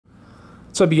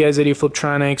What's up, you guys? Eddie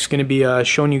Fliptronics. Going to be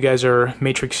showing you guys our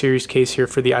Matrix series case here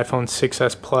for the iPhone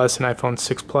 6s Plus and iPhone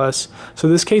 6 Plus. So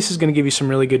this case is going to give you some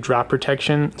really good drop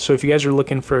protection. So if you guys are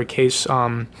looking for a case,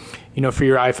 for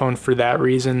your iPhone for that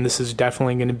reason, this is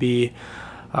definitely going to be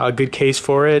a good case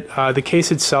for it. The case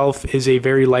itself is a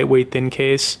very lightweight, thin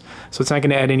case, so it's not going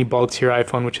to add any bulk to your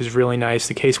iPhone, which is really nice.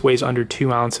 The case weighs under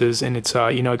 2 ounces, and it's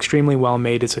extremely well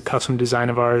made. It's a custom design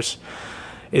of ours.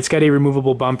 It's got a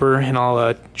removable bumper, and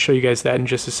I'll show you guys that in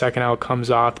just a second how it comes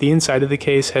off. The inside of the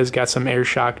case has got some air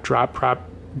shock drop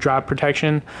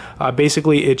protection.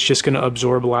 Basically, it's just going to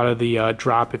absorb a lot of the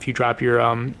drop if you drop your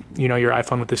your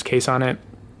iPhone with this case on it.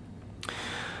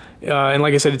 And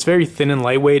like I said, it's very thin and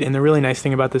lightweight, and the really nice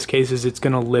thing about this case is it's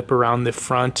going to lip around the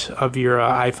front of your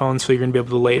iPhone, so you're going to be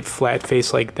able to lay it flat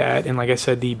face like that. And like I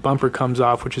said, the bumper comes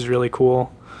off, which is really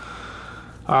cool.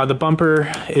 The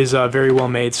bumper is very well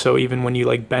made, so even when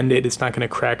you bend it, it's not going to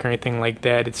crack or anything like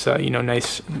that. It's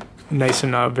nice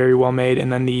and very well made.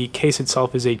 And then the case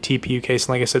itself is a TPU case,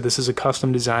 and like I said, this is a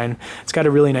custom design. It's got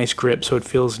a really nice grip, so it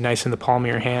feels nice in the palm of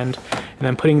your hand. And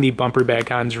then putting the bumper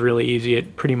back on is really easy.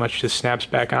 It pretty much just snaps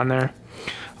back on there.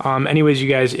 Anyways, you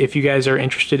guys, if you guys are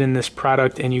interested in this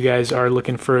product and you guys are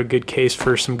looking for a good case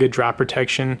for some good drop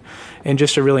protection and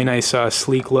just a really nice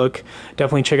sleek look,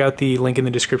 definitely check out the link in the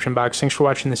description box. Thanks for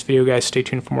watching this video, guys. Stay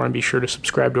tuned for more and be sure to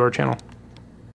subscribe to our channel.